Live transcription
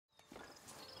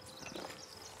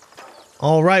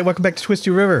All right, welcome back to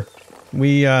Twisty River.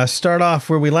 We start off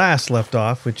where we last left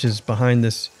off, which is behind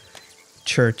this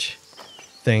church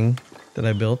thing that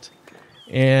I built.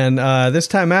 And this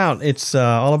time out, it's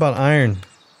all about iron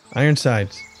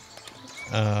sides.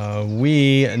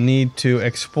 We need to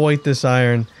exploit this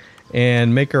iron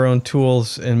and make our own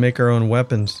tools and make our own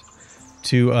weapons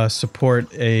to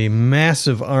support a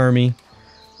massive army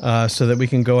so that we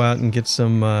can go out and get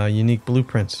some unique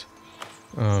blueprints.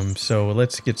 So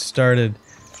let's get started.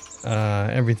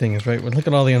 Everything is right. Look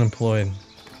at all the unemployed.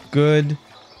 Good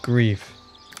grief.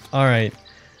 All right.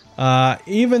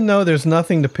 Even though there's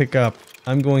nothing to pick up,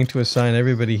 I'm going to assign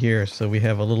everybody here so we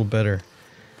have a little better.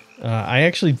 I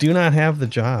actually do not have the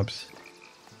jobs.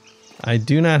 I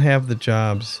do not have the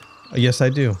jobs. Yes, I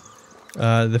do.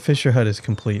 The Fisher hut is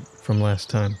complete from last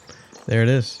time. There it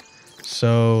is.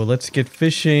 So let's get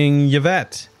fishing,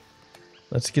 Yvette.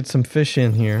 Let's get some fish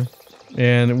in here.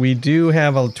 And we do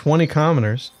have 20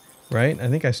 commoners, right? I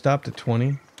think I stopped at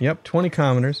 20. Yep, 20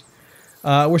 commoners.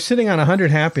 We're sitting on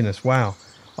 100 happiness. Wow.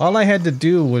 All I had to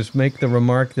do was make the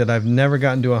remark that I've never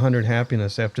gotten to 100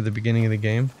 happiness after the beginning of the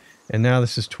game. And now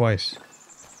this is twice.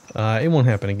 It won't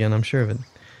happen again, I'm sure of it.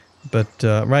 But,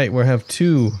 right, we have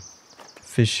 2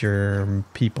 Fisher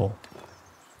people.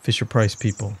 Fisher Price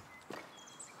people.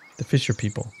 The Fisher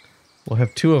people. We'll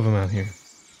have 2 of them out here.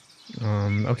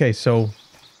 Okay, so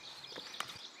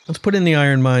let's put in the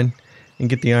iron mine and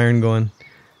get the iron going.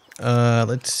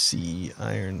 Let's see.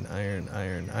 Iron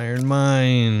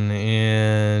mine.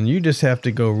 And you just have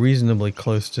to go reasonably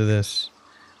close to this.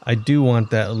 I do want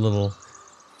that little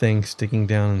thing sticking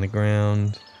down in the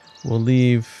ground. We'll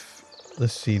leave.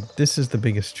 Let's see. This is the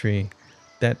biggest tree.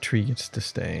 That tree gets to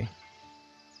stay.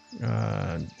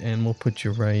 And we'll put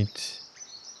you right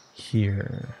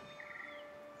here.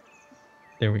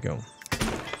 There we go.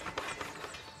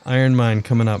 Iron mine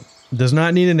coming up. Does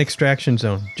not need an extraction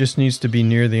zone. Just needs to be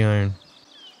near the iron.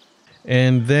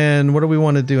 And then what do we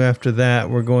want to do after that?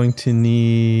 We're going to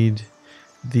need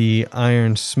the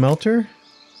iron smelter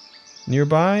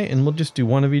nearby. And we'll just do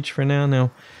 1 of each for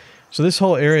now. So this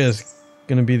whole area is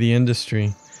going to be the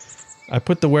industry. I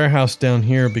put the warehouse down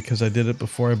here because I did it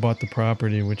before I bought the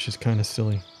property, which is kind of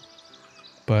silly.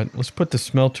 But let's put the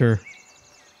smelter.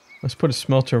 Let's put a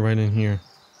smelter right in here.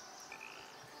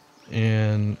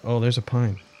 And, oh, there's a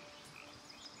pine.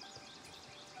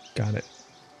 Got it.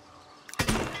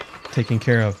 Taken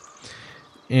care of.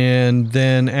 And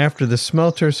then after the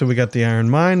smelter, so we got the iron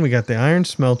mine, we got the iron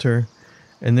smelter,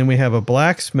 and then we have a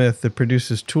blacksmith that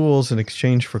produces tools in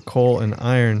exchange for coal and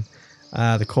iron,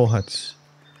 the coal huts.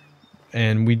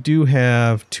 And we do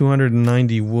have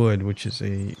 290 wood, which is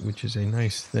a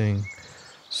nice thing.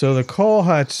 So the coal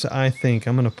huts, I think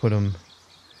I'm gonna put them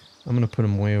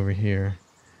way over here.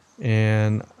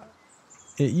 And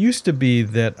it used to be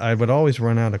that I would always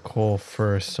run out of coal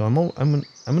first, so I'm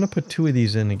gonna put 2 of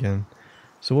these in again.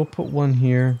 So we'll put 1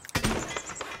 here,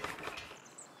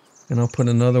 and I'll put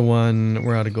another one.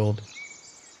 We're out of gold.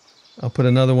 I'll put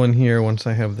another one here once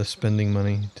I have the spending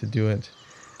money to do it.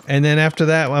 And then after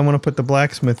that, I want to put the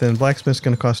blacksmith in. Blacksmith's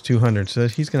going to cost 200, so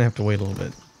he's going to have to wait a little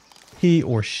bit. He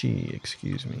or she,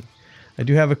 excuse me. I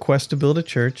do have a quest to build a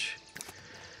church.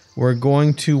 We're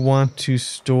going to want to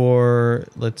store,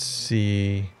 let's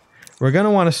see. We're going to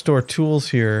want to store tools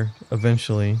here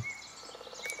eventually.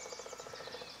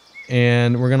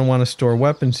 And we're going to want to store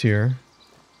weapons here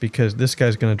because this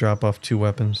guy's going to drop off 2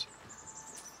 weapons.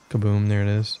 Kaboom, there it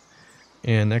is.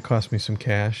 And that cost me some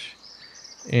cash.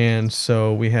 And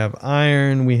so we have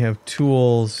iron, we have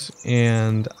tools,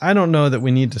 and I don't know that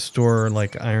we need to store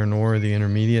like iron ore, the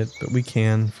intermediate, but we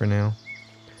can for now.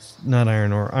 Not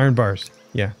iron ore, iron bars.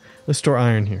 Yeah, let's store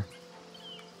iron here.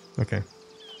 Okay.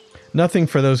 Nothing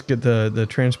for those the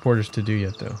transporters to do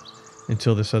yet though,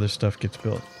 until this other stuff gets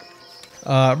built.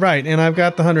 Right, and I've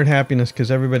got the 100 happiness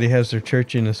because everybody has their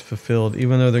churchiness fulfilled,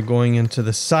 even though they're going into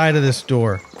the side of this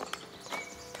door.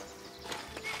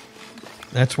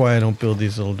 That's why I don't build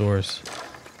these little doors.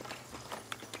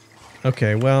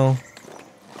 Okay, well,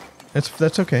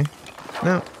 that's okay.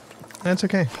 No, that's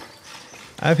okay.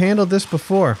 I've handled this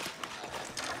before.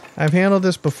 I'll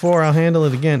handle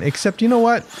it again. Except, you know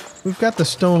what? We've got the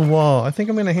stone wall. I think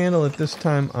I'm going to handle it this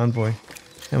time, Envoy. I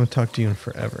haven't talked to you in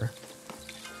forever.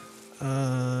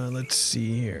 Let's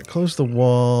see here. Close the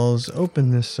walls.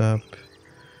 Open this up.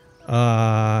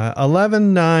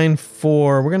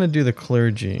 1194. We're going to do the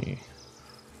clergy.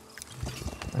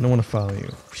 I don't want to follow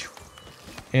you.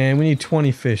 And we need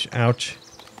 20 fish. Ouch.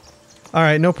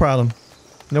 Alright, no problem.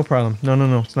 No problem. No.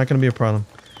 It's not going to be a problem.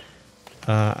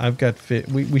 I've got fish.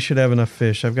 We should have enough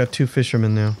fish. I've got 2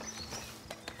 fishermen now.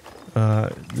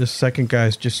 This second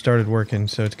guy's just started working,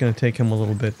 so it's going to take him a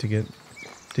little bit to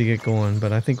get going,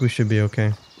 but I think we should be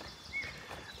okay.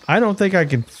 I don't think I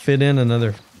can fit in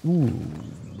another... Ooh,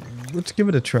 let's give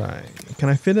it a try. Can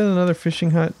I fit in another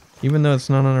fishing hut, even though it's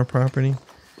not on our property?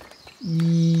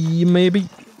 Maybe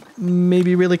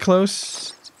really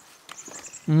close.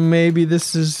 Maybe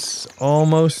this is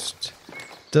almost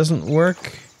doesn't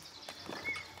work,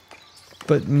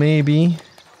 but maybe.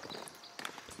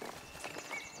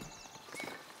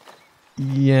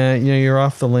 Yeah, you're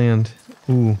off the land.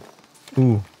 Ooh.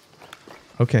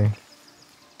 Okay.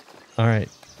 All right.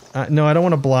 No, I don't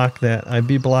want to block that. I'd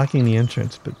be blocking the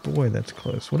entrance, but boy, that's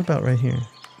close. What about right here?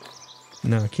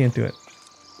 No, I can't do it.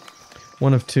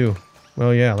 One of two.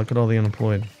 Well, yeah, look at all the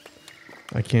unemployed.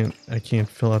 I can't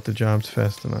fill out the jobs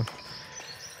fast enough.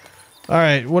 All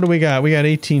right, what do we got? We got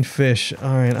 18 fish.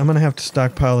 All right, I'm going to have to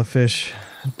stockpile the fish.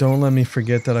 Don't let me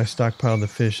forget that I stockpiled the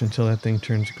fish until that thing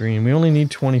turns green. We only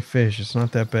need 20 fish. It's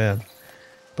not that bad.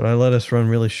 But I let us run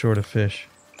really short of fish.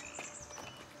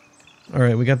 All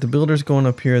right, we got the builders going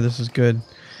up here. This is good.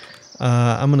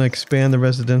 I'm going to expand the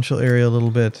residential area a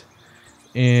little bit.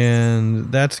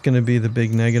 And that's going to be the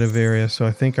big negative area. So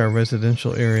I think our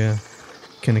residential area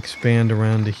can expand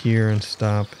around to here and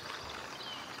stop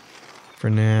for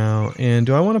now. And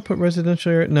do I want to put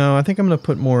residential area? No, I think I'm going to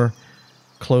put more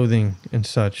clothing and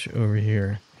such over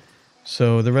here.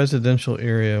 So the residential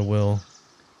area will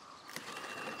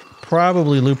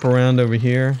probably loop around over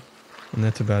here. And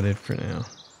that's about it for now.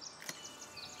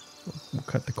 We'll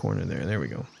cut the corner there. There we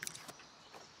go.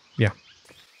 Yeah.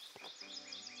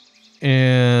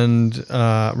 And,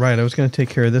 right, I was going to take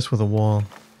care of this with a wall.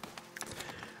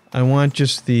 I want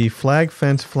just the flag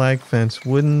fence,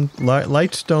 wooden,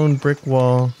 light stone brick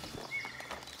wall.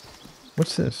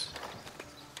 What's this?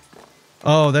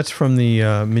 Oh, that's from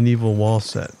the medieval wall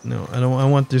set. No, I don't. I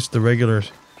want just the regular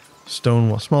stone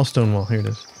wall, small stone wall. Here it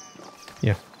is.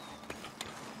 Yeah.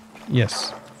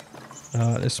 Yes.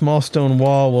 The small stone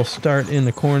wall will start in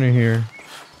the corner here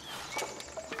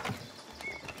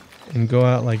and go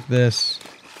out like this.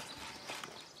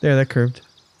 There, that curved.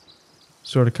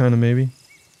 Sort of, kind of, maybe.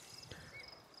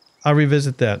 I'll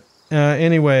revisit that.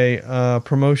 Anyway,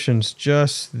 promotions.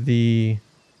 Just the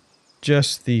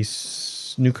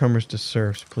newcomers to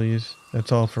serfs, please.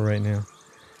 That's all for right now.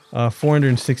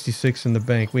 466 in the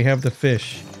bank. We have the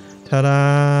fish.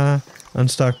 Ta-da!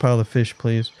 Unstockpile the fish,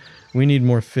 please. We need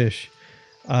more fish.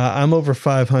 I'm over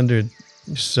 500,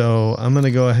 so I'm going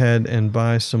to go ahead and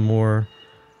buy some more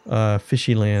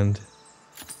fishy land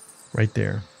right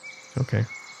there. Okay.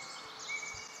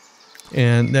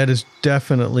 And that is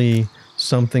definitely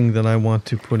something that I want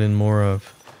to put in more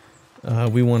of.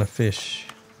 We want to fish.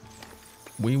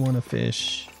 We want to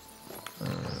fish.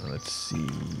 Let's see.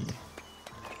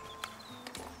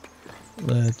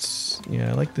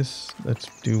 Yeah, I like this. Let's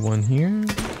do one here.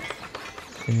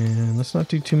 And let's not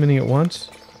do too many at once.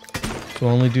 So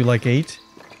I'll only do like 8.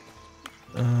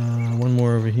 One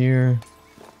more over here.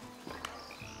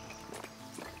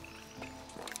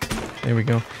 There we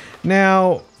go.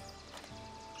 Now,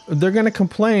 they're going to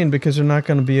complain because they're not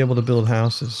going to be able to build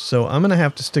houses. So I'm going to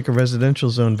have to stick a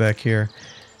residential zone back here.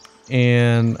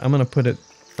 And I'm going to put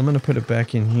it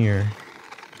back in here.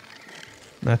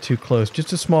 Not too close.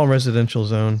 Just a small residential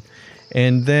zone.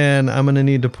 And then I'm going to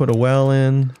need to put a well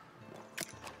in.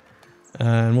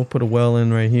 And we'll put a well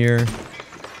in right here.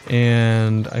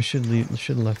 And I should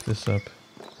have left this up.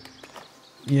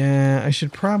 Yeah, I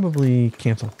should probably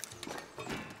cancel.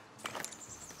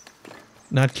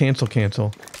 Not cancel.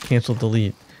 Cancel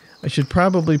delete. I should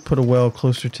probably put a well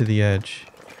closer to the edge.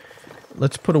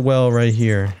 Let's put a well right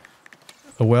here.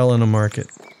 A well and a market.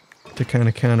 To kind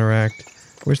of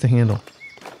counteract. Where's the handle?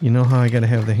 You know how I gotta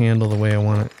have the handle the way I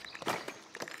want it.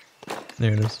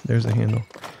 There it is. There's the handle.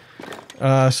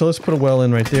 So let's put a well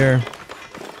in right there.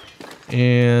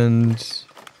 And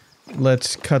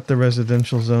let's cut the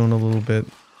residential zone a little bit.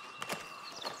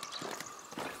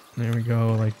 There we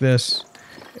go, like this.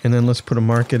 And then let's put a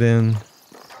market in.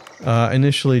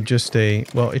 Initially just a...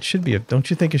 Well, it should be a... Don't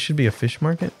you think it should be a fish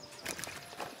market?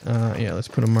 Yeah, let's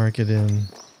put a market in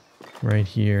right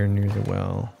here near the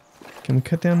well. Can we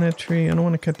cut down that tree? I don't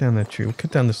want to cut down that tree. We'll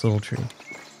cut down this little tree.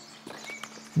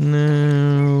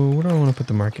 No, where do I want to put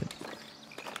the market?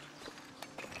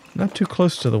 Not too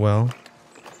close to the well.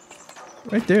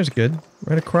 Right there's good.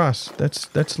 Right across.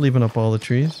 That's leaving up all the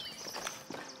trees.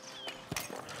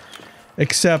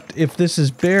 Except if this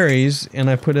is berries and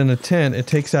I put in a tent, it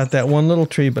takes out that one little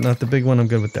tree, but not the big one. I'm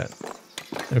good with that.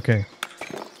 Okay.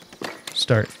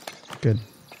 Start. Good.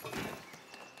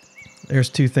 There's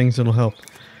 2 things that'll help.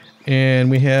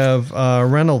 And we have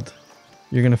Reynold.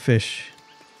 You're going to fish.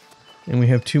 And we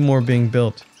have 2 more being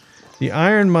built. The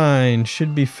iron mine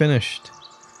should be finished.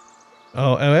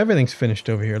 Oh, everything's finished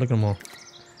over here. Look at them all.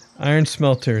 Iron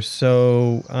smelter.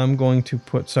 So I'm going to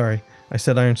put... Sorry, I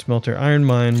said iron smelter. Iron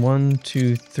mine. 1,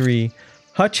 2, 3.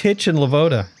 Hutch, Hitch, and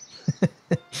Lavoda.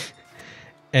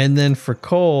 And then for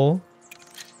coal,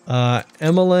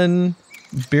 Emmeline,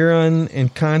 Biron,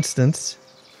 and Constance.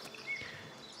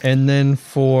 And then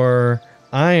for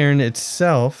iron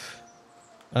itself,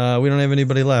 we don't have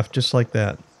anybody left, just like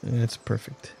that. It's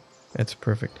perfect. That's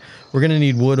perfect. We're going to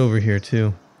need wood over here,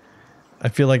 too. I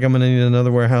feel like I'm going to need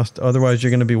another warehouse. Otherwise,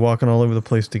 you're going to be walking all over the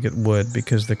place to get wood,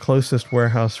 because the closest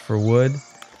warehouse for wood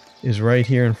is right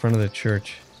here in front of the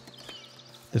church.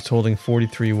 That's holding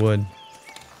 43 wood.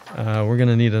 We're going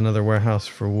to need another warehouse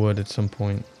for wood at some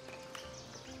point.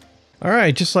 All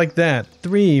right, just like that.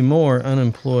 3 more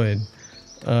unemployed.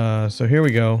 So here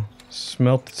we go.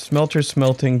 Smelter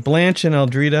smelting. Blanche and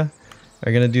Eldrita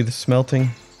are going to do the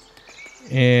smelting.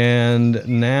 And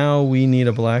now we need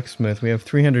a blacksmith. We have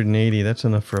 380. That's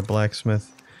enough for a blacksmith.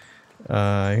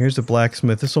 Here's a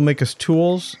blacksmith. This will make us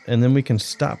tools, and then we can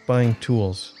stop buying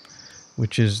tools,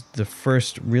 which is the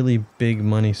first really big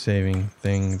money-saving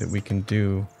thing that we can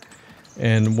do.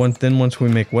 And once we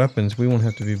make weapons, we won't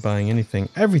have to be buying anything.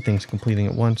 Everything's completing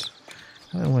at once.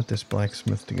 How do I want this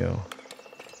blacksmith to go?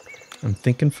 I'm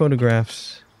thinking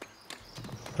photographs.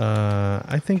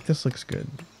 I think this looks good.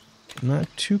 Not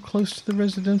too close to the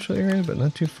residential area, but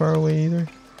not too far away either.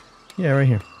 Yeah, right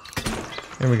here.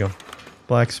 There we go.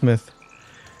 Blacksmith.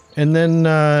 And then,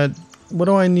 what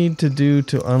do I need to do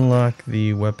to unlock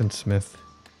the weaponsmith?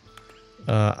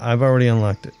 I've already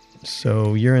unlocked it.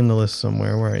 So you're in the list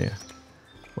somewhere. Where are you?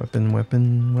 Weapon,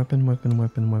 weapon, weapon, weapon,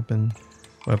 weapon, weapon,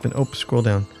 weapon. Oh, scroll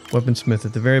down. Weaponsmith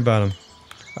at the very bottom.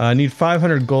 I need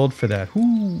 500 gold for that.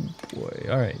 Ooh, boy.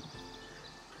 All right.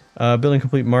 Building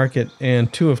complete market,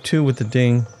 and 2 of 2 with the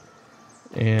ding.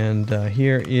 And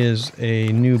here is a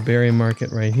new berry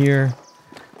market right here.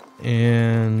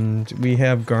 And we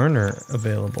have Garner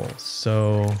available.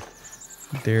 So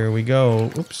there we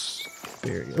go. Oops.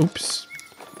 Berry. Oops.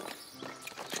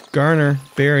 Garner.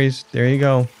 Berries. There you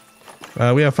go.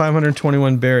 We have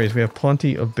 521 berries. We have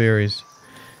plenty of berries.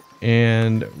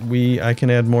 And I can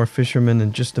add more fishermen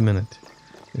in just a minute.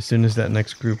 As soon as that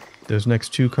next group, those next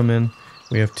 2 come in,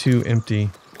 we have 2 empty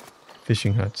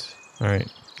fishing huts. All right.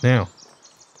 Now,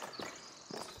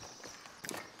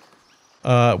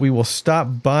 we will stop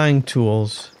buying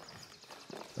tools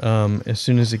as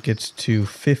soon as it gets to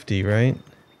 50, right?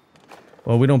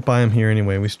 Well, we don't buy them here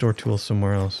anyway. We store tools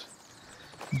somewhere else.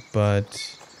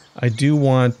 But I do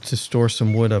want to store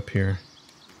some wood up here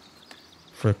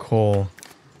for coal.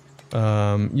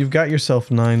 You've got yourself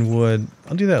 9 wood.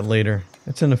 I'll do that later.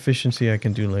 That's an efficiency I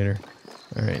can do later.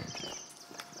 All right.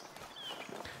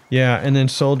 Yeah, and then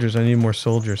soldiers. I need more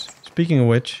soldiers. Speaking of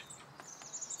which,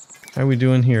 how are we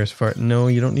doing here as far... No,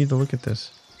 you don't need to look at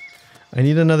this. I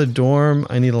need another dorm.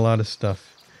 I need a lot of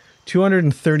stuff.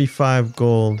 235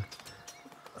 gold.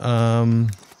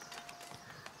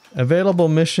 Available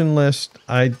mission list.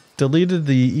 I deleted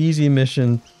the easy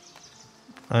mission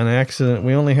on accident.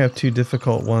 We only have 2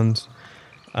 difficult ones.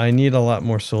 I need a lot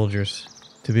more soldiers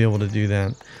to be able to do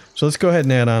that. So let's go ahead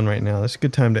and add on right now. That's a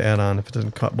good time to add on if it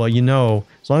doesn't cost... Well, you know,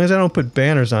 as long as I don't put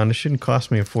banners on, it shouldn't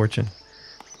cost me a fortune.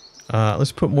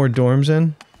 Let's put more dorms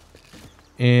in.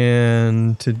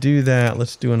 And to do that,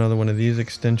 let's do another one of these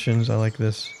extensions. I like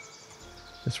this.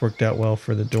 This worked out well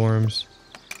for the dorms.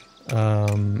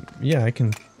 Yeah, I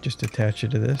can just attach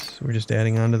it to this. We're just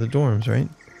adding on to the dorms, right?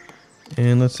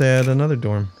 And let's add another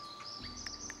dorm.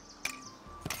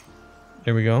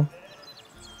 There we go.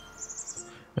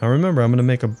 Now remember, I'm going to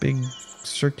make a big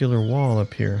circular wall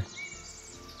up here.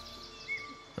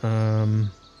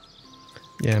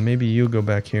 Yeah, maybe you go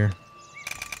back here.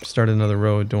 Start another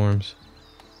row of dorms.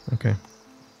 Okay.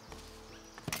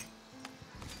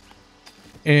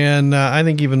 And I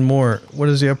think even more. What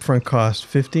is the upfront cost?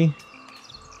 50?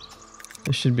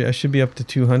 I should be up to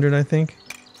 200, I think.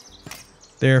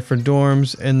 There for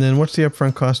dorms. And then what's the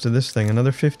upfront cost of this thing?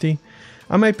 Another 50?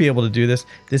 I might be able to do this.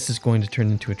 This is going to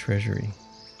turn into a treasury.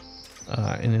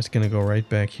 And it's going to go right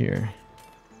back here.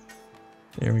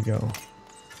 There we go.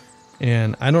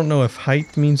 And I don't know if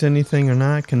height means anything or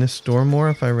not. Can this store more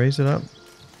if I raise it up?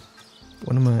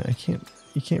 What am I can't,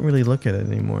 you can't really look at it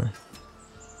anymore.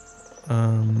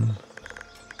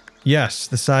 Yes,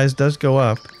 the size does go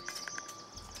up.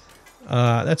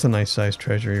 That's a nice size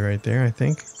treasury right there, I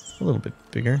think. A little bit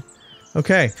bigger.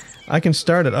 Okay, I can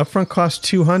start it. Upfront cost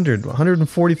 200.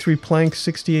 143 planks,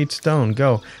 68 stone.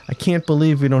 Go. I can't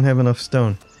believe we don't have enough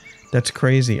stone. That's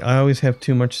crazy. I always have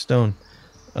too much stone.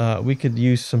 We could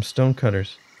use some stone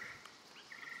cutters.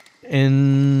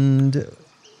 And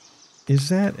is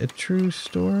that a true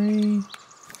story?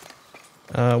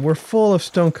 We're full of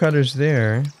stone cutters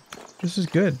there. This is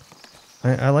good.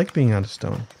 I like being out of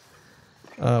stone.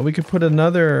 We could put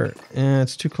another...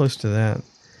 it's too close to that.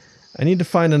 I need to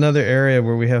find another area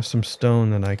where we have some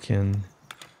stone that I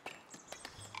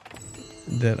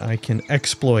can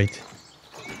exploit.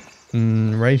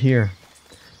 Right here.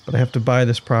 But I have to buy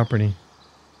this property.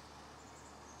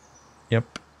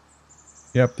 Yep.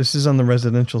 Yep, this is on the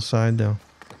residential side though.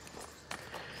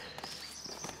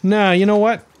 Nah, you know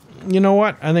what? You know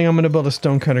what? I think I'm gonna build a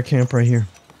stonecutter camp right here.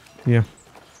 Yeah.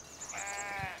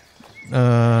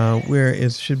 Where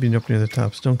is... should be up near the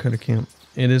top. Stonecutter camp.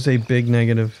 It is a big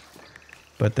negative.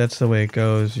 But that's the way it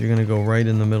goes. You're gonna go right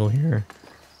in the middle here.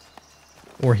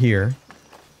 Or here.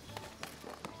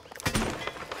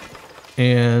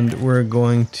 And we're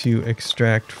going to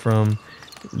extract from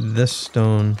this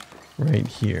stone right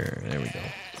here. There we go.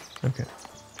 Okay.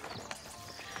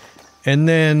 And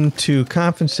then to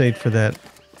compensate for that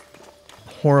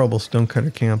horrible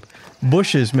stonecutter camp,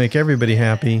 bushes make everybody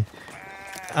happy.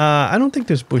 I don't think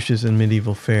there's bushes in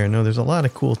medieval Faire. No, there's a lot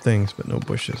of cool things, but no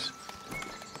bushes.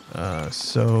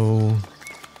 So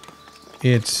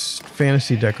it's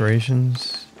fantasy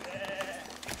decorations.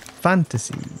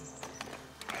 Fantasy.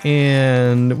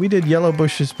 And we did yellow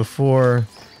bushes before.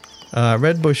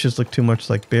 Red bushes look too much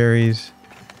like berries.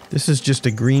 This is just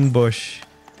a green bush.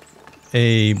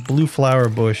 A blue flower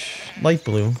bush. Light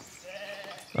blue.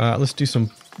 Let's do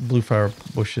some blue flower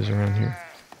bushes around here.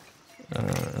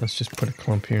 Let's just put a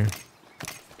clump here.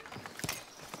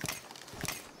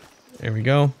 There we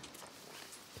go.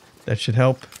 That should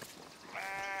help.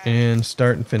 And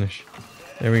start and finish.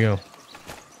 There we go.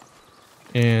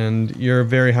 And you're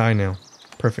very high now.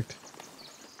 Perfect.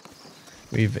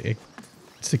 We've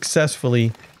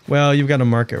successfully... well, you've got a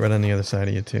market right on the other side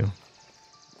of you too.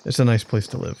 It's a nice place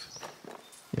to live.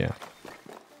 Yeah.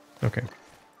 Okay.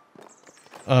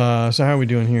 So how are we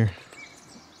doing here?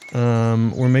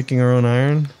 We're making our own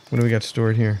iron. What do we got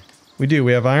stored here? We do.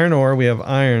 We have iron ore. We have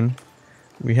iron.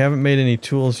 We haven't made any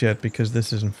tools yet because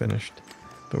this isn't finished.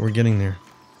 But we're getting there.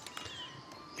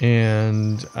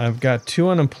 And I've got 2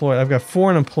 unemployed. I've got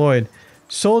 4 unemployed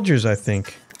soldiers, I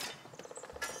think.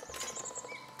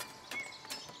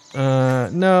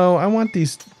 No, I want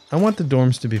these... I want the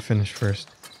dorms to be finished first.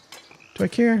 Do I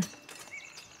care?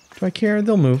 Do I care?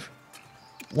 They'll move.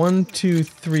 1, 2,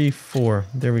 3, 4.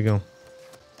 There we go.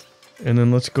 And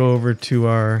then let's go over to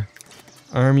our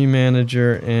army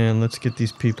manager and let's get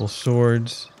these people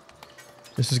swords.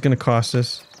 This is going to cost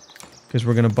us because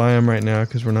we're going to buy them right now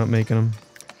because we're not making them.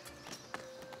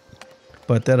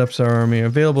 But that ups our army.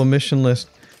 Available mission list.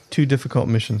 2 difficult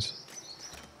missions.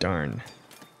 Darn.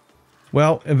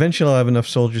 Well, eventually I'll have enough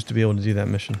soldiers to be able to do that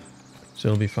mission. So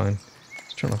it'll be fine.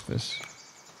 Let's turn off this.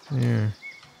 There.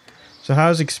 So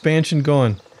how's expansion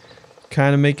going?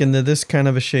 Kind of making this kind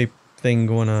of a shape thing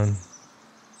going on.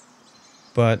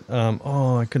 But,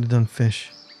 oh, I could have done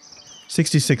fish.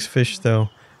 66 fish, though.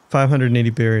 580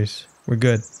 berries. We're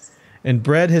good. And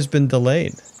bread has been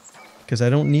delayed. Because I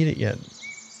don't need it yet.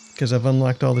 Because I've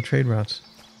unlocked all the trade routes.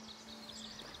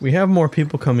 We have more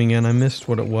people coming in. I missed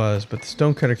what it was. But the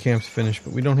stonecutter camp's finished.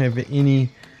 But we don't have any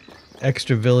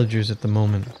extra villagers at the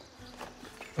moment.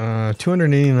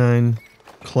 289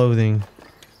 clothing.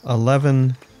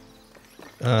 11...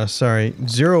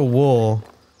 0 wool.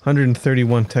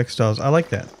 131 textiles. I like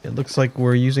that. It looks like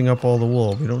we're using up all the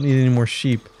wool. We don't need any more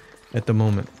sheep at the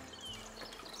moment.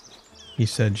 He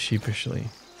said sheepishly.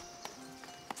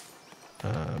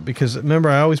 Because remember,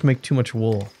 I always make too much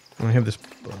wool. And I have this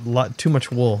too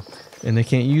much wool. And they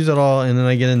can't use it all. And then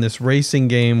I get in this racing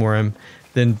game where I'm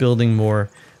then building more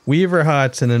weaver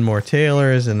huts and then more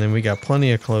tailors. And then we got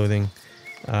plenty of clothing.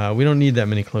 We don't need that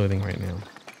many clothing right now.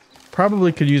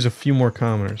 Probably could use a few more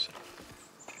commoners.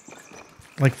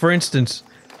 Like, for instance,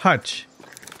 Hutch.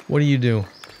 What do you do?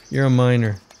 You're a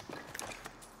miner.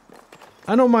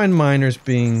 I don't mind miners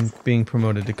being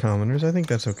promoted to commoners. I think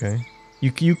that's okay.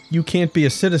 You can't be a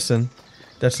citizen.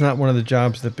 That's not one of the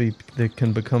jobs that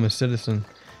can become a citizen.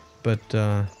 But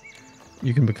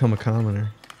you can become a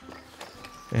commoner.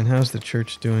 And how's the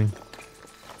church doing?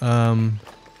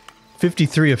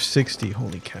 53 of 60.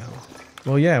 Holy cow.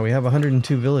 Well, yeah, we have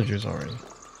 102 villagers already.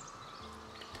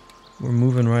 We're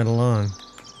moving right along.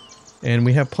 And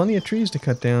we have plenty of trees to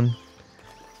cut down.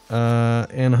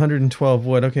 And 112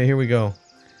 wood. Okay, here we go.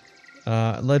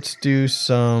 Let's do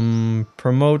some...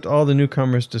 promote all the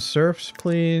newcomers to serfs,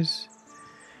 please.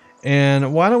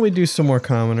 And why don't we do some more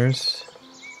commoners?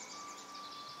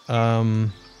 It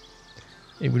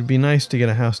would be nice to get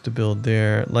a house to build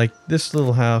there. Like this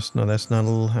little house. No, that's not a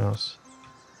little house.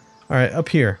 All right, up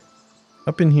here.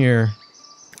 Up in here.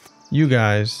 You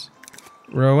guys.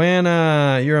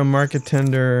 Roanna, you're a market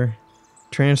tender.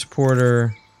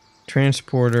 Transporter.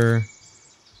 Transporter.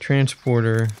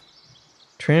 Transporter.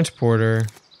 Transporter.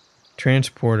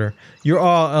 Transporter. You're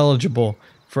all eligible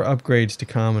for upgrades to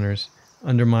commoners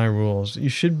under my rules. You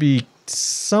should be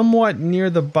somewhat near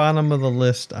the bottom of the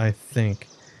list, I think.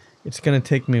 It's going to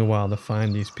take me a while to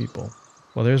find these people.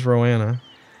 Well, there's Roanna.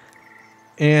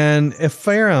 And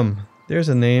Faire, there's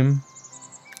a name.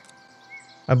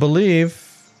 I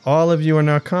believe all of you are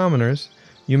now commoners.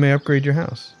 You may upgrade your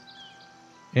house.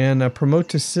 And promote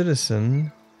to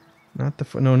citizen. Not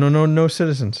the... No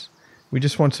citizens. We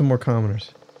just want some more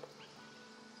commoners.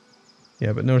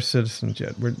 Yeah, but no citizens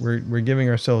yet. We're giving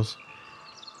ourselves...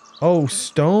 Oh,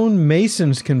 stone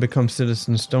masons can become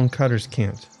citizens. Stone cutters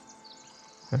can't.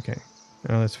 Okay.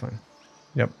 Oh, that's fine.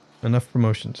 Yep. Enough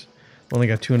promotions. We only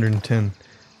got 210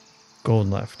 gold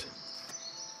left.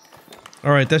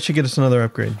 Alright, that should get us another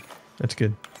upgrade. That's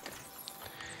good.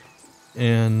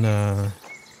 And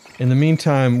in the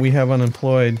meantime, we have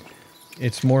unemployed.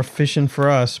 It's more fishing for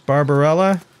us.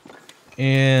 Barbarella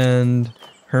and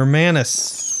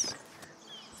Hermanus.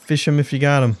 Fish them if you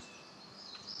got them.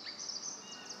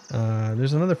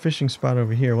 There's another fishing spot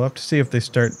over here. We'll have to see if they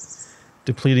start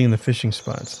depleting the fishing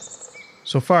spots.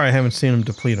 So far, I haven't seen them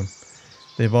deplete them.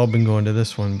 They've all been going to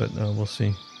this one, but we'll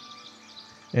see.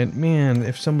 And man,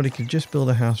 if somebody could just build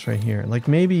a house right here. Like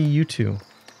maybe you two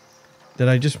that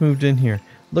I just moved in here.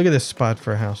 Look at this spot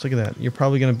for a house. Look at that. You're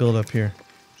probably going to build up here.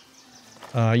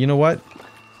 You know what?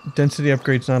 Density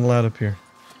upgrade's not allowed up here.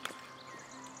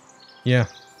 Yeah.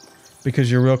 Because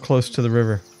you're real close to the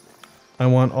river. I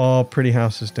want all pretty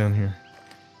houses down here.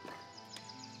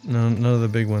 No, none of the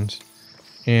big ones.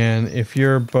 And if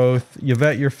you're both...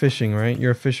 Yvette, you're fishing, right?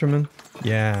 You're a fisherman?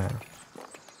 Yeah.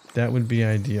 That would be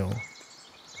ideal.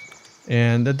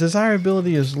 And the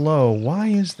desirability is low. Why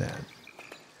is that?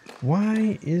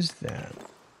 Why is that?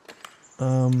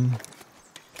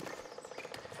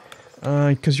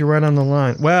 Because you're right on the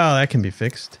line. Well, that can be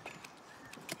fixed.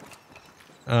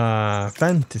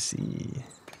 Fantasy.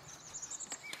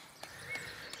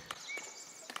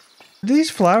 Do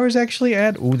these flowers actually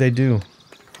add? Ooh, they do.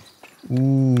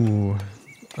 Ooh.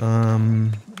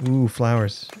 Ooh,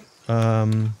 flowers. How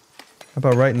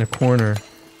about right in the corner?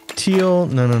 Teal?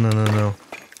 No.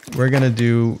 We're gonna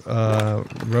do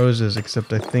roses,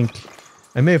 except I think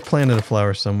I may have planted a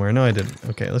flower somewhere. No, I didn't.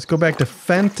 Okay, let's go back to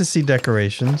fantasy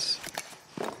decorations.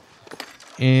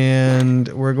 And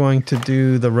we're going to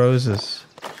do the roses.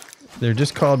 They're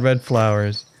just called red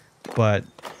flowers, but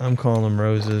I'm calling them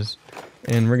roses.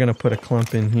 And we're gonna put a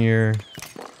clump in here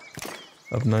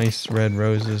of nice red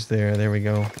roses there. There we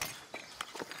go.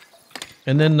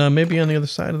 And then maybe on the other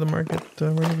side of the market,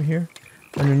 right over here,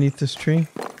 underneath this tree.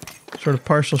 Sort of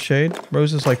partial shade.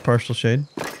 Roses like partial shade.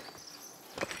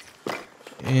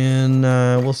 And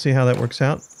we'll see how that works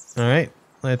out. Alright,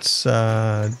 let's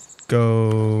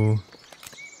go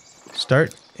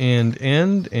start and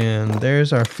end. And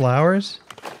there's our flowers.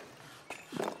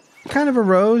 Kind of a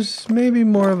rose, maybe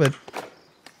more of a...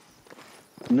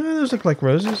 No, those look like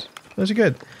roses. Those are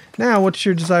good. Now, what's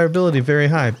your desirability? Very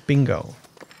high. Bingo.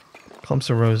 Clumps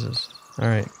of roses.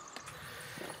 Alright.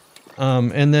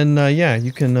 And then, yeah,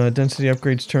 you can density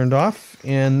upgrades turned off.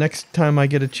 And next time I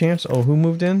get a chance... Oh, who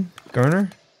moved in? Garner?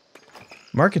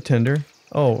 Market tender?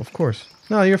 Oh, of course.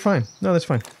 No, you're fine. No, that's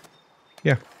fine.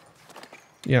 Yeah.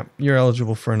 Yeah, you're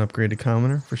eligible for an upgraded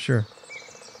commoner, for sure.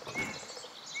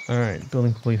 Alright,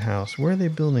 building complete house. Where are they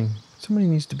building? Somebody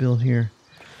needs to build here.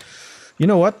 You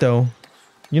know what, though?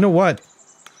 You know what?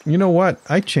 You know what?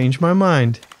 I changed my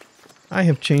mind. I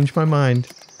have changed my mind.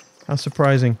 How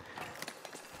surprising.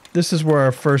 This is where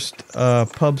our first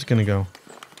pub's gonna go.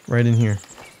 Right in here.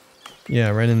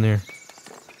 Yeah, right in there.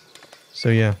 So,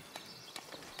 yeah.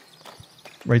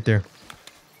 Right there.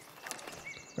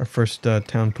 Our first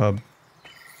town pub.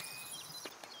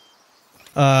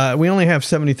 We only have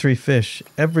 73 fish.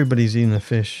 Everybody's eating the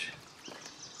fish.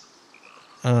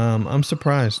 I'm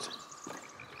surprised.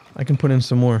 I can put in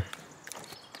some more.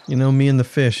 You know, me and the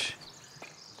fish.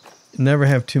 Never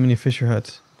have too many fisher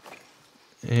huts.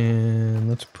 And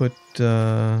let's put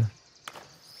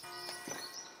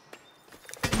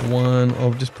one.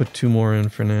 Oh, just put two more in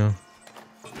for now.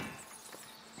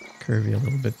 Curvy a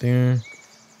little bit there.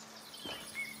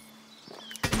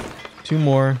 Two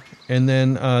more. And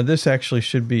then this actually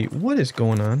should be... What is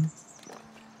going on?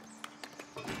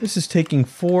 This is taking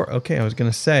 4... Okay, I was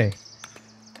going to say.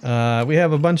 We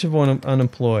have a bunch of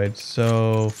unemployed.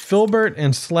 So, Filbert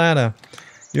and Slatta,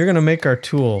 you're going to make our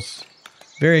tools.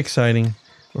 Very exciting.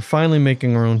 We're finally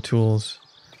making our own tools.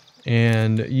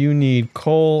 And you need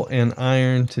coal and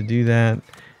iron to do that.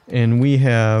 And we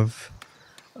have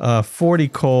 40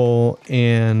 coal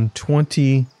and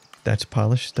 20, that's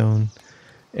polished stone,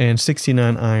 and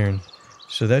 69 iron.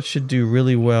 So that should do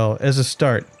really well as a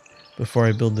start before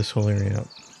I build this whole area up.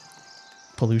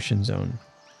 Pollution zone.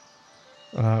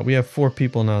 We have 4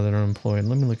 people now that are employed.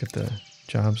 Let me look at the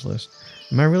jobs list.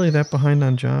 Am I really that behind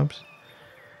on jobs?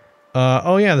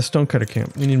 Oh yeah, the stonecutter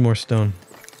camp. We need more stone.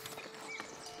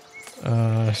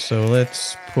 So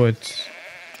let's put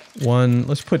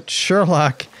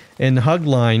Sherlock and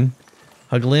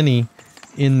Huglini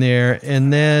in there,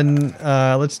 and then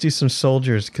let's do some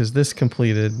soldiers, because this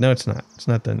completed. No, it's not. It's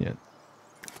not done yet.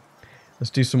 Let's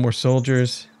do some more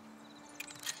soldiers.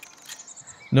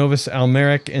 Novus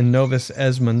Almeric and Novus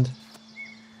Esmond.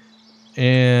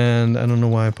 And I don't know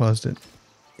why I paused it.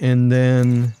 And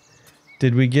then,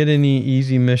 did we get any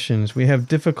easy missions? We have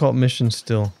difficult missions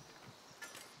still.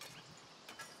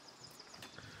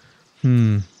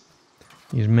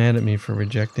 He's mad at me for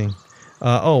rejecting.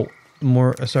 Oh,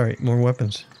 more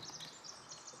weapons.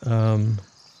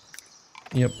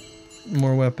 Yep,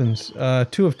 more weapons.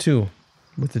 2 of 2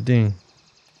 with the ding.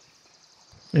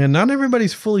 And not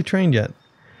everybody's fully trained yet.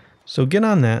 So get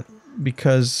on that,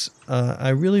 because I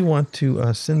really want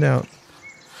to send out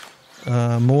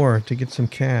more to get some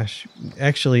cash.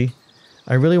 Actually,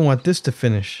 I really want this to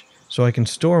finish so I can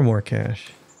store more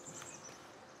cash.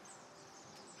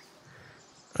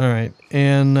 Alright,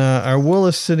 and our wool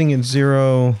is sitting at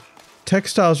 0.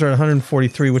 Textiles are at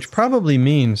 143, which probably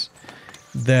means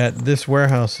that this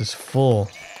warehouse is full.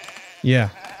 Yeah.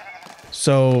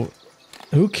 So,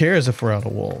 who cares if we're out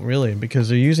of wool, really? Because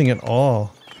they're using it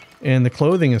all. And the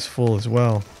clothing is full as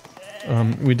well.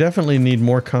 We definitely need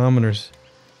more commoners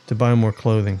to buy more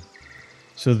clothing.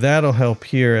 So that'll help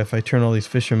here if I turn all these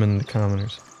fishermen into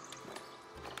commoners.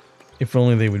 If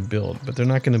only they would build. But they're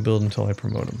not going to build until I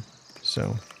promote them.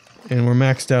 So, and we're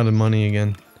maxed out of money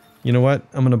again. You know what?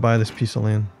 I'm going to buy this piece of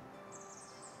land.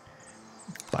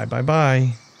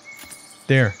 Bye.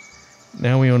 There.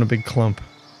 Now we own a big clump.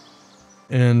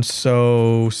 And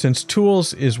so, since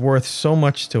tools is worth so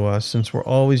much to us, since we're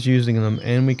always using them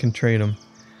and we can trade them,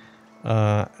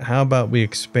 how about we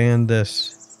expand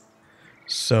this?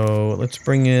 So, let's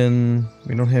bring in...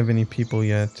 We don't have any people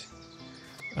yet.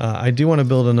 I do want to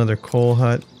build another coal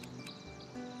hut.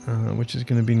 Which is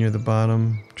going to be near the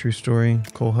bottom. True story.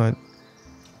 Coal hut.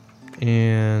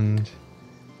 And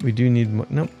we do need...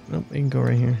 Nope, it can go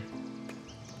right here.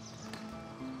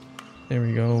 There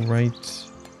we go. Right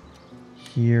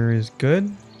here is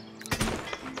good.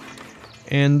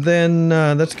 And then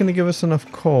that's going to give us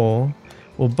enough coal.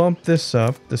 We'll bump this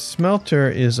up. The smelter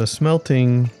is a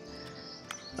smelting...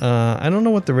 I don't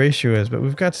know what the ratio is, but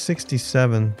we've got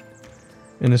 67.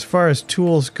 And as far as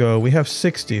tools go, we have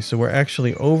 60, so we're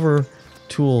actually over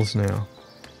tools now.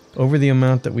 Over the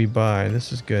amount that we buy.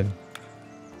 This is good.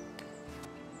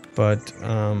 But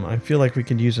I feel like we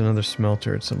could use another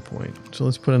smelter at some point. So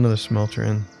let's put another smelter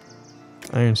in.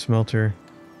 Iron smelter.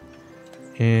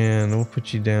 And we'll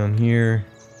put you down here.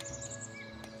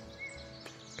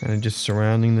 Kind of just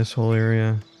surrounding this whole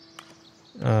area.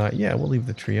 Yeah, we'll leave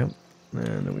the tree up.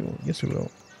 No, we won't. Yes, we will.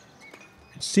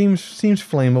 It seems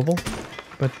flammable.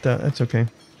 But that's okay.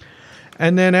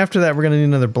 And then after that, we're going to need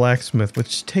another blacksmith,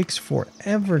 which takes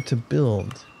forever to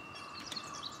build.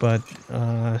 But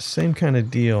same kind of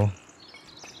deal.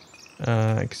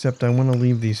 Except I want to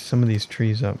leave some of these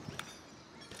trees up.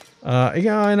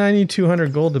 Yeah, and I need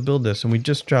 200 gold to build this, and we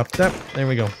just dropped that. There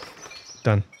we go.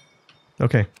 Done.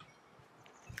 Okay.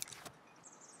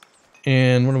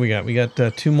 And what do we got? We got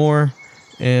 2 more,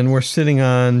 and we're sitting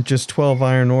on just 12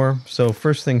 iron ore. So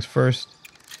first things first.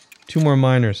 2 more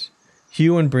miners.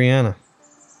 Hugh and Brianna.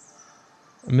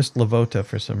 I missed Lavota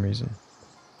for some reason.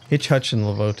 Hitch, Hutch, and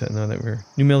Lavota. Now that we're...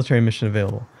 New military mission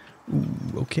available.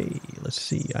 Ooh, okay, let's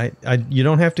see. You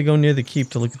don't have to go near the keep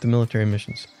to look at the military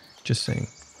missions. Just saying.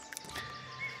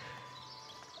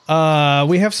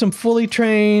 We have some fully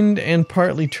trained and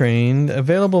partly trained.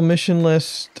 Available mission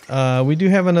list. We do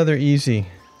have another easy.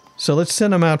 So let's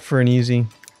send them out for an easy.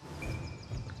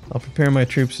 I'll prepare my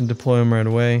troops and deploy them right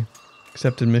away.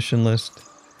 Accepted mission list.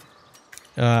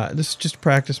 This is just a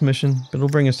practice mission, but it'll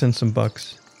bring us in some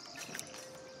bucks.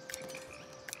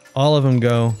 All of them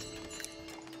go.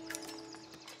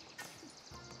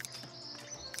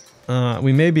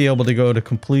 We may be able to go to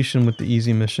completion with the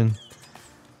easy mission.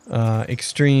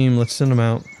 Extreme, let's send them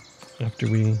out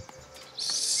after we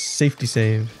safety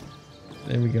save.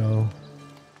 There we go.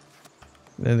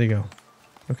 There they go.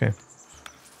 Okay.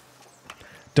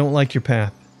 Don't like your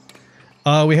path.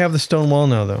 We have the stone wall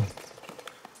now, though.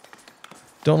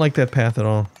 Don't like that path at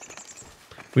all.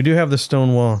 We do have the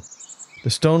stone wall. The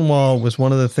stone wall was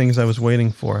one of the things I was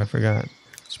waiting for. I forgot.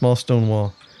 Small stone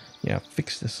wall. Yeah,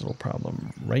 fix this little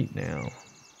problem right now.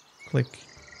 Click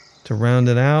to round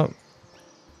it out.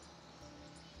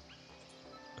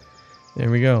 There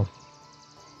we go.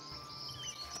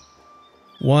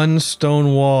 One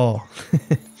stone wall.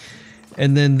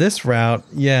 And then this route,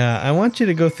 yeah, I want you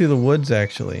to go through the woods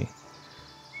actually.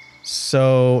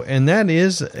 So, and that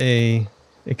is a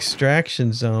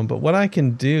extraction zone, but what I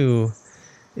can do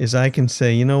is I can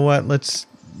say, you know what, let's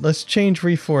change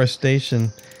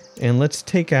reforestation and let's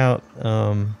take out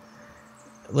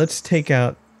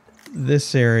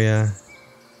this area,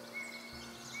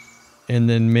 and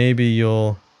then maybe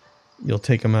you'll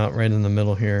take them out right in the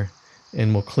middle here,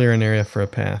 and we'll clear an area for a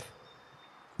path.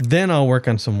 Then I'll work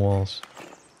on some walls.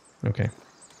 Okay.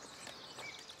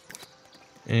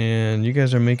 And you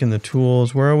guys are making the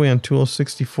tools. Where are we on tools?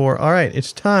 64. All right,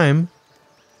 it's time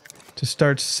to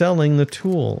start selling the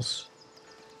tools.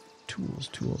 Tools.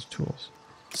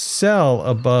 Sell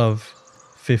above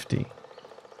 50.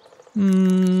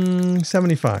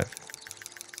 75.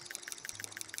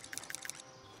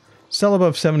 Sell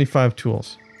above 75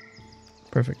 tools.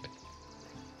 Perfect.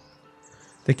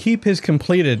 The keep is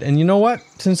completed. And you know what?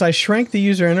 Since I shrank the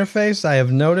user interface, I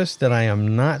have noticed that I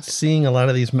am not seeing a lot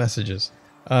of these messages.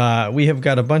 We have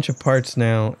got a bunch of parts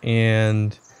now,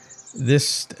 and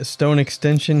this stone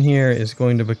extension here is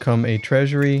going to become a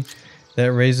treasury.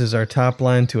 That raises our top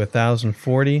line to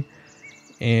 1,040.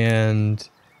 And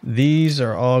these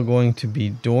are all going to be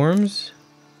dorms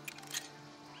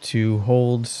to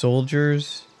hold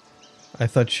soldiers. I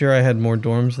thought sure I had more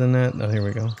dorms than that. Oh, here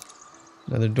we go.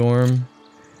 Another dorm.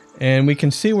 And we can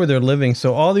see where they're living.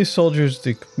 So all these soldiers,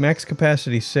 the max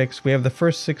capacity 6. We have the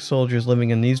first 6 soldiers living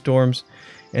in these dorms.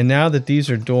 And now that these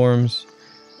are dorms,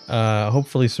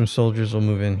 hopefully some soldiers will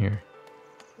move in here.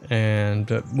 And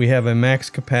we have a max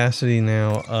capacity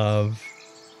now of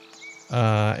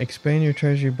expand your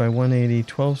treasury by 180.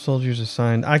 12 soldiers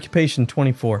assigned. Occupation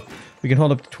 24. We can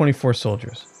hold up to 24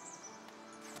 soldiers.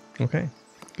 Okay,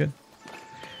 good.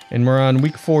 And we're on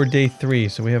week 4, day 3.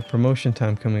 So we have promotion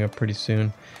time coming up pretty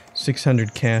soon.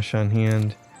 600 cash on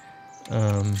hand.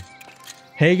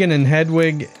 Hagen and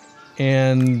Hedwig,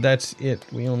 and that's it.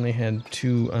 We only had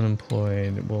 2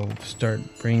 unemployed. We'll start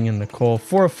bringing in the coal.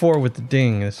 404 with the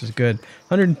ding. This is good.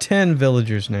 110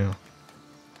 villagers now.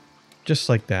 Just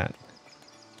like that.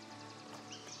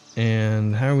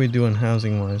 And how are we doing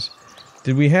housing-wise?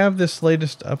 Did we have this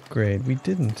latest upgrade? We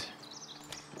didn't.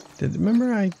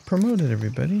 Remember I promoted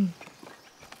everybody?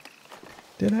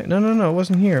 Did I? No, it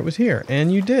wasn't here. It was here.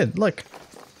 And you did. Look.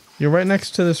 You're right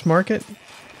next to this market.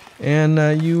 And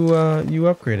you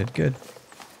upgraded. Good.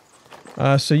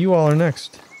 So you all are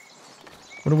next.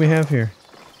 What do we have here?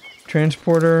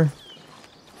 Transporter.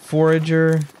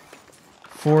 Forager.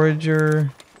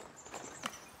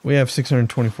 We have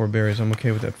 624 berries. I'm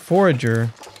okay with that.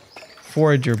 Forager.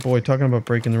 Boy, talking about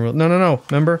breaking the rules. No.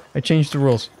 Remember? I changed the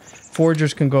rules.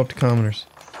 Foragers can go up to commoners.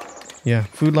 Yeah,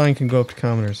 food line can go up to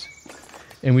commoners.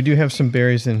 And we do have some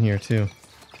berries in here too.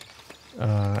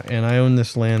 And I own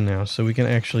this land now, so we can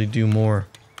actually do more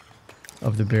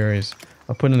of the berries.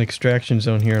 I'll put an extraction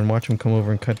zone here and watch them come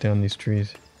over and cut down these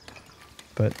trees.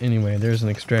 But anyway, there's an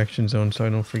extraction zone so I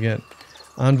don't forget.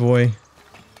 Envoy.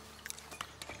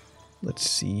 Let's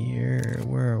see here.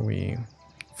 Where are we?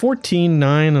 14,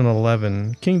 9, and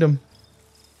 11. Kingdom.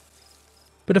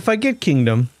 But if I get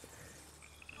kingdom,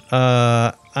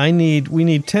 we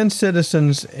need 10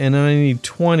 citizens, and then I need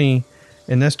 20,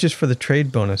 and that's just for the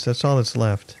trade bonus. That's all that's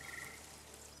left.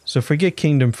 So forget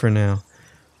kingdom for now.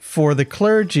 For the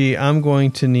clergy, I'm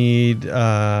going to need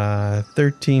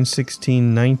 13,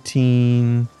 16,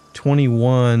 19,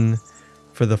 21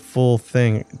 for the full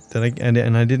thing.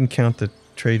 And I didn't count the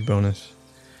trade bonus.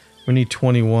 We need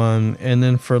 21. And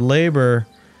then for labor,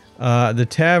 the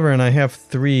tavern, I have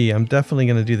 3. I'm definitely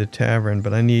going to do the tavern,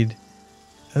 but I need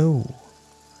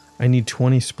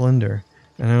 20 splendor,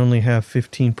 and I only have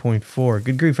 15.4.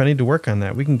 Good grief, I need to work on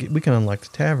that. We can unlock the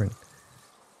tavern.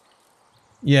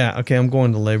 Yeah, okay, I'm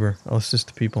going to labor. I'll assist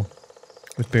the people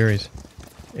with berries.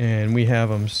 And we have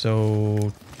them,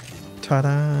 so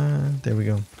ta-da! There we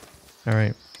go. All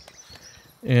right.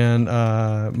 And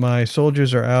my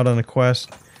soldiers are out on a quest.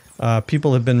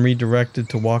 People have been redirected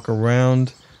to walk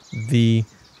around the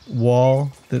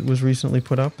wall that was recently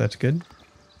put up. That's good.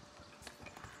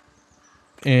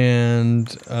 And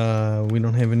we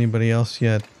don't have anybody else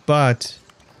yet. But,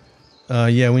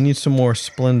 yeah, we need some more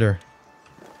splendor.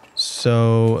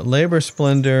 So, labor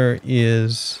splendor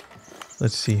is...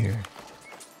 Let's see here.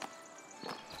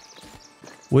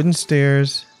 Wooden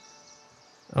stairs.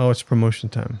 Oh, it's promotion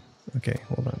time. Okay,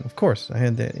 hold on. Of course, I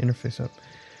had that interface up.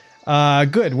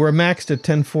 Good. We're maxed at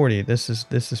 1040. This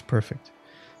is perfect.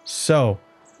 So,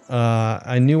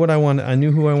 I knew what I wanted. I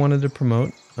knew who I wanted to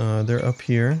promote. They're up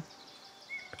here.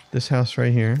 This house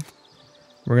right here.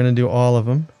 We're gonna do all of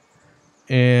them,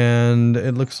 and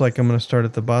it looks like I'm gonna start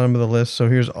at the bottom of the list. So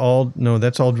here's all. No,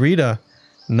 that's Aldrita,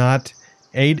 not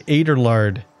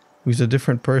Aderlard, who's a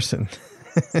different person.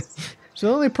 So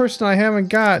the only person I haven't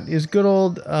got is good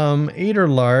old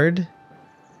Aderlard,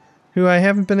 who I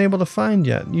haven't been able to find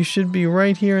yet. You should be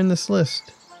right here in this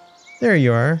list. There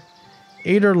you are.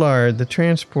 Aderlard, the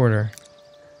transporter,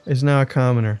 is now a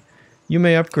commoner. You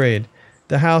may upgrade.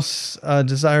 The house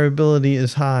desirability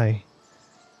is high.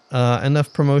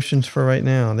 Enough promotions for right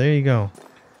now. There you go.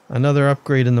 Another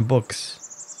upgrade in the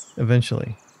books.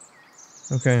 Eventually.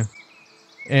 Okay.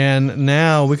 And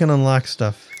now we can unlock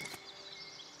stuff.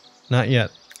 Not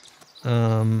yet.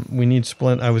 We need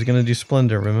Splendor. I was going to do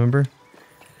Splendor, remember?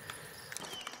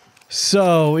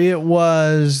 So, it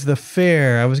was the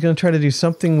Faire. I was going to try to do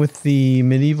something with the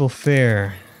medieval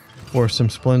Faire for some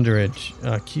Splendorage.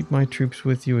 Keep my troops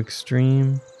with you,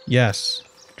 extreme. Yes.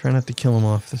 Try not to kill them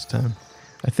off this time.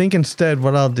 I think instead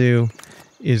what I'll do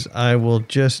is I will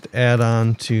just add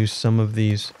on to some of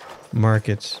these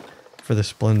markets for the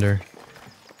Splendor.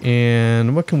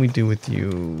 And what can we do with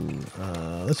you?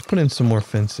 Let's put in some more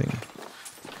fencing,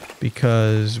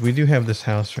 because we do have this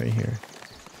house right here.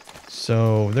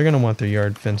 So they're going to want their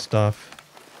yard fenced off,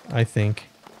 I think.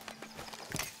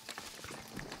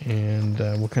 And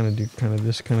we'll kind of do kind of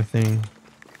this kind of thing.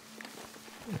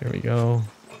 There we go.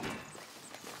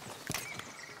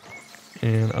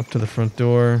 And up to the front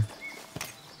door,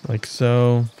 like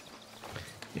so.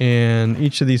 And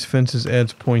each of these fences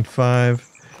adds 0.5.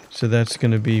 So that's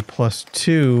going to be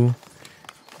 +2.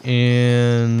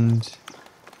 And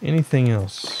anything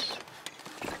else?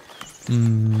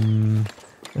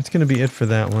 That's going to be it for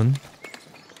that one.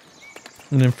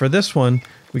 And then for this one,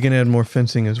 we can add more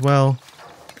fencing as well.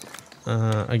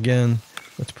 Again,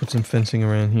 let's put some fencing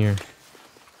around here.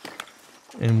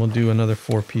 And we'll do another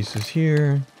 4 pieces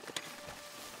here.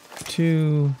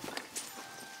 2,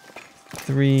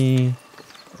 3,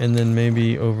 and then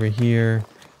maybe over here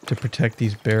to protect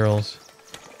these barrels.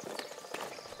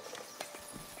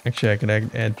 Actually, I could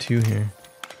add 2 here.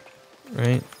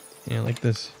 Right? Yeah, like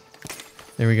this.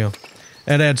 There we go.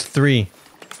 That adds 3.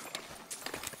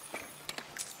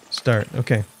 Start.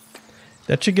 Okay.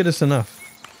 That should get us enough.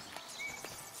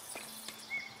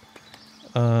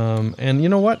 And you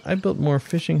know what? I built more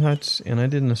fishing huts, and I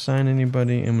didn't assign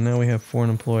anybody, and now we have 4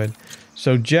 unemployed.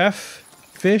 So Jeff,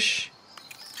 fish.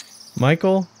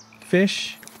 Michael,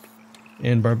 fish.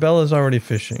 And Barbella's already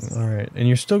fishing. All right. And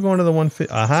you're still going to the one fish.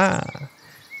 Aha!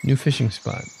 New fishing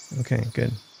spot. Okay,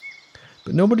 good.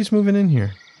 But nobody's moving in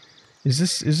here. Is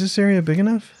this area big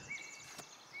enough?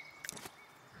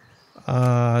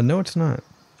 No, it's not.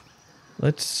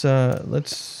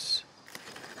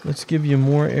 Let's give you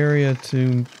more area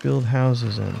to build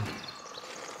houses in.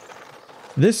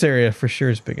 This area for sure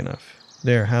is big enough.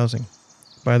 There, housing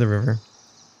by the river.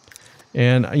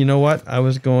 And you know what? I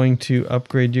was going to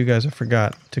upgrade you guys. I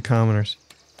forgot, to commoners.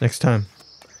 Next time.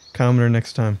 Commoner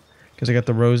next time. Because I got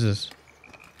the roses.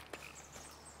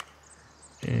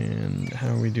 And how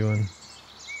are we doing?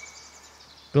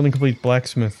 Building complete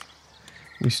blacksmith.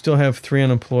 We still have 3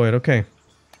 unemployed. Okay.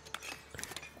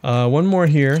 One more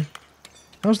here.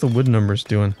 How's the wood numbers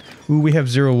doing? Ooh, we have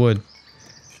 0 wood.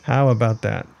 How about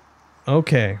that?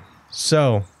 Okay.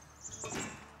 So.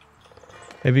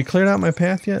 Have you cleared out my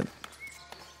path yet?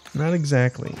 Not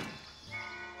exactly.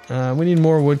 We need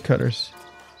more woodcutters.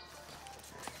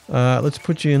 Let's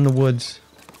put you in the woods.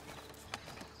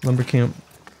 Lumber camp.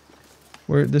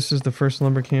 This is the first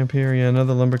lumber camp here. Yeah,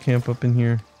 another lumber camp up in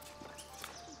here.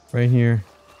 Right here.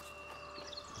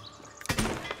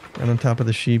 Right on top of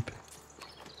the sheep.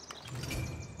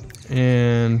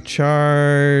 And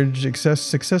charge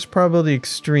success probability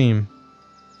extreme.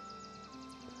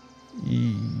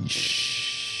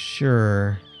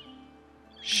 Sure.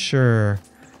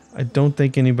 I don't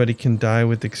think anybody can die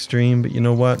with extreme, but you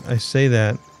know what? I say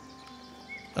that.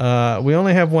 We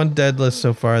only have 1 dead list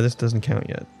so far. This doesn't count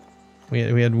yet. We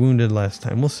had wounded last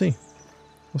time. We'll see.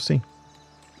 We'll see.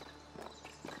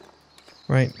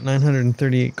 Right,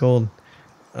 938 gold.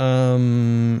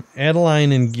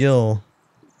 Adeline and Gil.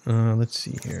 Let's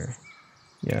see here.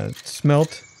 Yeah,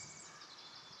 smelt.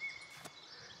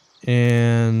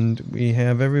 And we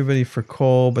have everybody for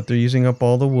coal, but they're using up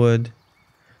all the wood.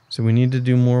 So we need to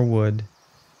do more wood.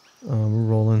 We're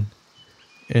rolling.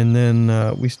 And then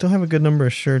we still have a good number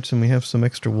of shirts, and we have some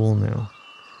extra wool now.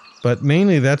 But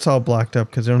mainly that's all blocked up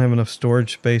because I don't have enough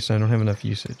storage space and I don't have enough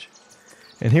usage.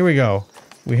 And here we go.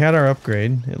 We had our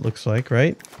upgrade, it looks like,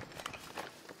 right?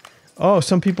 Oh,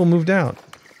 some people moved out.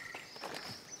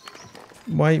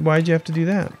 Why'd you have to do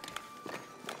that?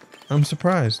 I'm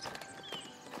surprised.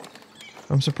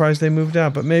 I'm surprised they moved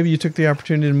out, but maybe you took the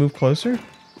opportunity to move closer?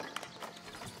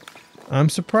 I'm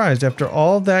surprised. After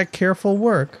all that careful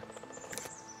work,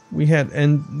 we had...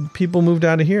 And people moved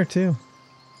out of here, too.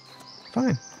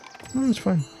 Fine. No, it's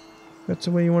fine. That's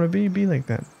the way you want to be like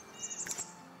that.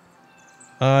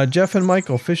 Jeff and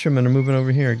Michael, fishermen, are moving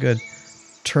over here. Good.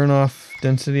 Turn off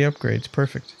density upgrades.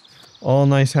 Perfect. All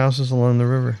nice houses along the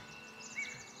river.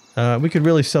 We could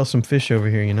really sell some fish over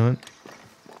here, you know what?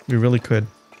 We really could.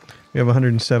 We have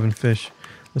 107 fish.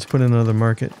 Let's put in another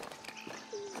market.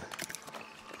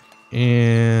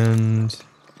 And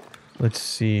let's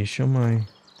see. Show my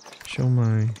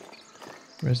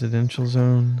residential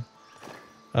zone.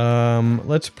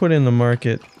 Let's put in the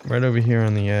market right over here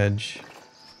on the edge.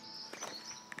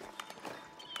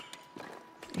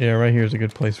 Yeah, right here is a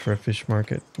good place for a fish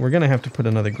market. We're gonna have to put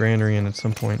another granary in at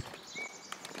some point.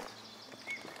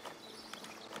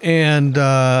 And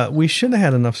we should have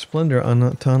had enough splendor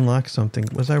to unlock something.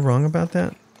 Was I wrong about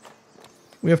that?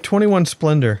 We have 21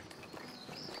 splendor.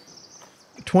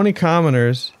 20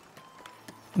 commoners.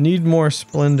 Need more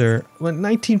splendor. Well,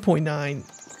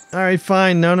 19.9. Alright,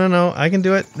 fine. No. I can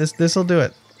do it. This'll do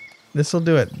it. This'll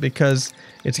do it. Because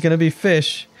it's going to be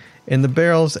fish. And the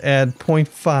barrels add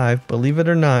 0.5. Believe it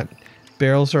or not.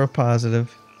 Barrels are a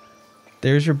positive.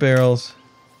 There's your barrels.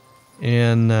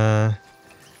 And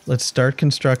let's start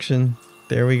construction.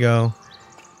 There we go.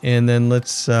 And then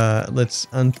let's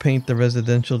unpaint the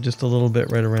residential just a little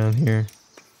bit right around here.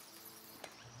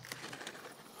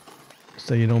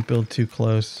 So you don't build too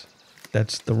close.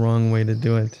 That's the wrong way to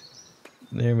do it.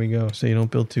 There we go. So you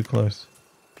don't build too close.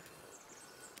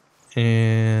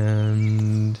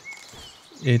 And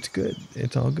it's good.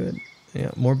 It's all good. Yeah,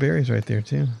 more berries right there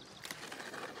too.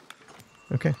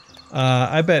 Okay.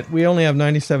 I bet we only have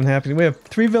 97 happy. We have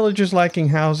 3 villagers lacking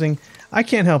housing. I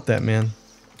can't help that, man.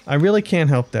 I really can't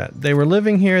help that. They were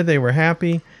living here. They were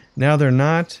happy. Now they're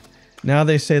not. Now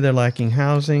they say they're lacking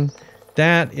housing.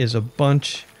 That is a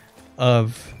bunch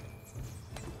of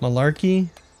malarkey.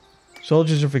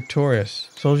 Soldiers are victorious.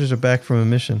 Soldiers are back from a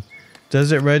mission.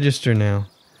 Does it register now?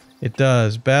 It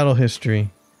does. Battle history.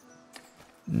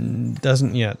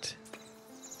 Doesn't yet.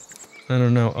 I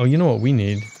don't know. Oh, you know what we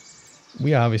need?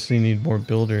 We obviously need more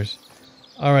builders.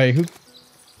 Alright,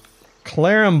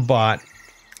 Clarambot.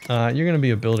 You're going to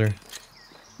be a builder.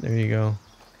 There you go.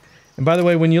 And by the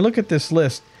way, when you look at this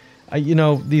list, you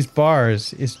know, these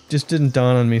bars, it just didn't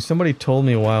dawn on me. Somebody told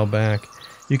me a while back.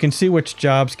 You can see which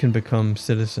jobs can become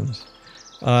citizens.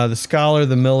 The scholar,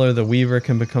 the miller, the weaver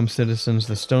can become citizens.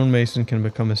 The stonemason can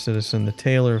become a citizen. The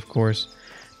tailor, of course.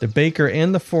 The baker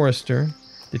and the forester.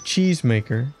 The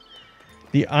cheesemaker.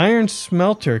 The iron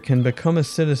smelter can become a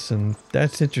citizen.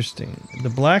 That's interesting. The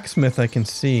blacksmith I can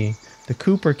see. The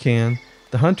cooper can.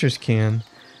 The hunters can.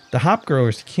 The hop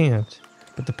growers can't.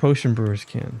 But the potion brewers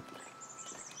can.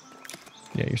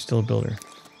 Yeah, you're still a builder.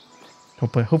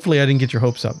 Hopefully I didn't get your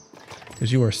hopes up.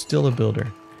 Because you are still a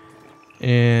builder.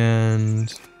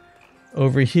 And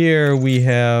over here we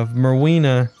have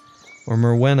Merwina. Or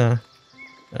Merwena.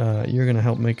 You're going to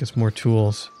help make us more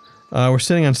tools. We're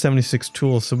sitting on 76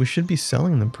 tools, so we should be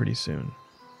selling them pretty soon.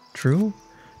 True?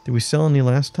 Did we sell any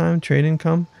last time? Trade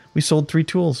income? We sold 3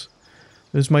 tools.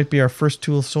 This might be our first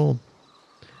tool sold.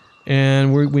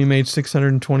 And we made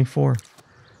 624.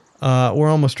 We're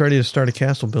almost ready to start a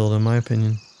castle build, in my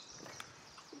opinion.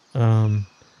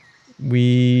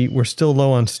 We're still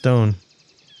low on stone.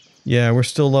 Yeah, we're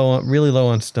still really low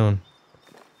on stone.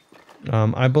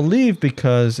 I believe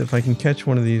because if I can catch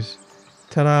one of these...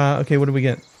 Ta-da! Okay, what do we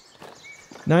get?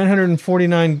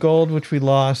 949 gold, which we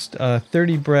lost,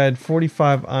 30 bread,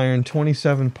 45 iron,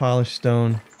 27 polished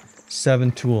stone,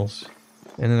 7 tools,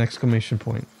 and an exclamation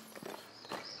point.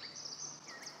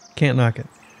 Can't knock it.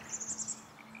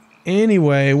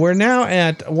 Anyway, we're now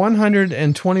at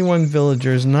 121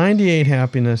 villagers, 98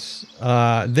 happiness.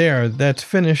 There, that's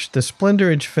finished. The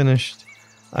splendorage finished.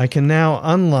 I can now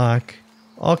unlock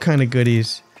all kind of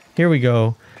goodies. Here we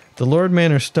go. The Lord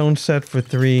Manor stone set for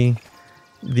 3.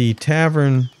 The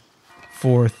tavern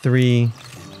for 3,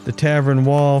 the tavern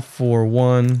wall for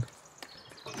 1,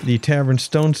 the tavern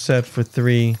stone set for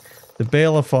 3, the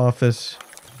bailiff office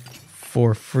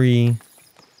for free,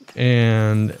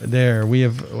 and there we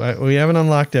haven't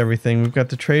unlocked everything. We've got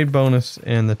the trade bonus,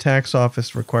 and the tax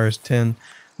office requires 10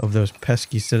 of those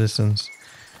pesky citizens,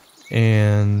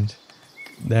 and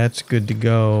that's good to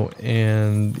go.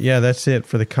 And yeah, that's it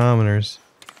for the commoners.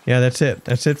 Yeah, that's it.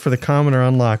 That's it for the commoner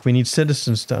unlock. We need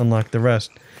citizens to unlock the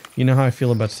rest. You know how I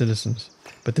feel about citizens.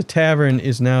 But the tavern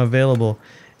is now available,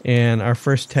 and our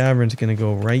first tavern is going to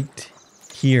go right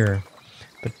here.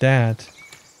 But that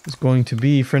is going to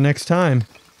be for next time.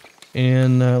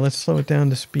 And let's slow it down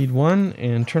to speed 1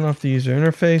 and turn off the user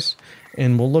interface.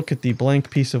 And we'll look at the blank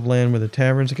piece of land where the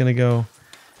tavern's going to go.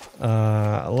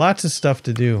 Lots of stuff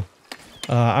to do.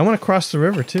 I want to cross the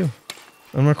river too.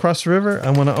 I'm going to cross the river.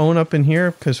 I want to own up in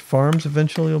here because farms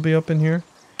eventually will be up in here.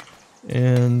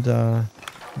 And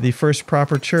the first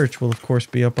proper church will of course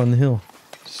be up on the hill.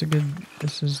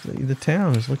 The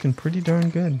town is looking pretty darn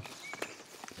good.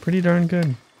 Pretty darn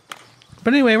good.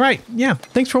 But anyway, right. Yeah.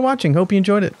 Thanks for watching. Hope you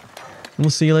enjoyed it. And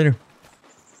we'll see you later.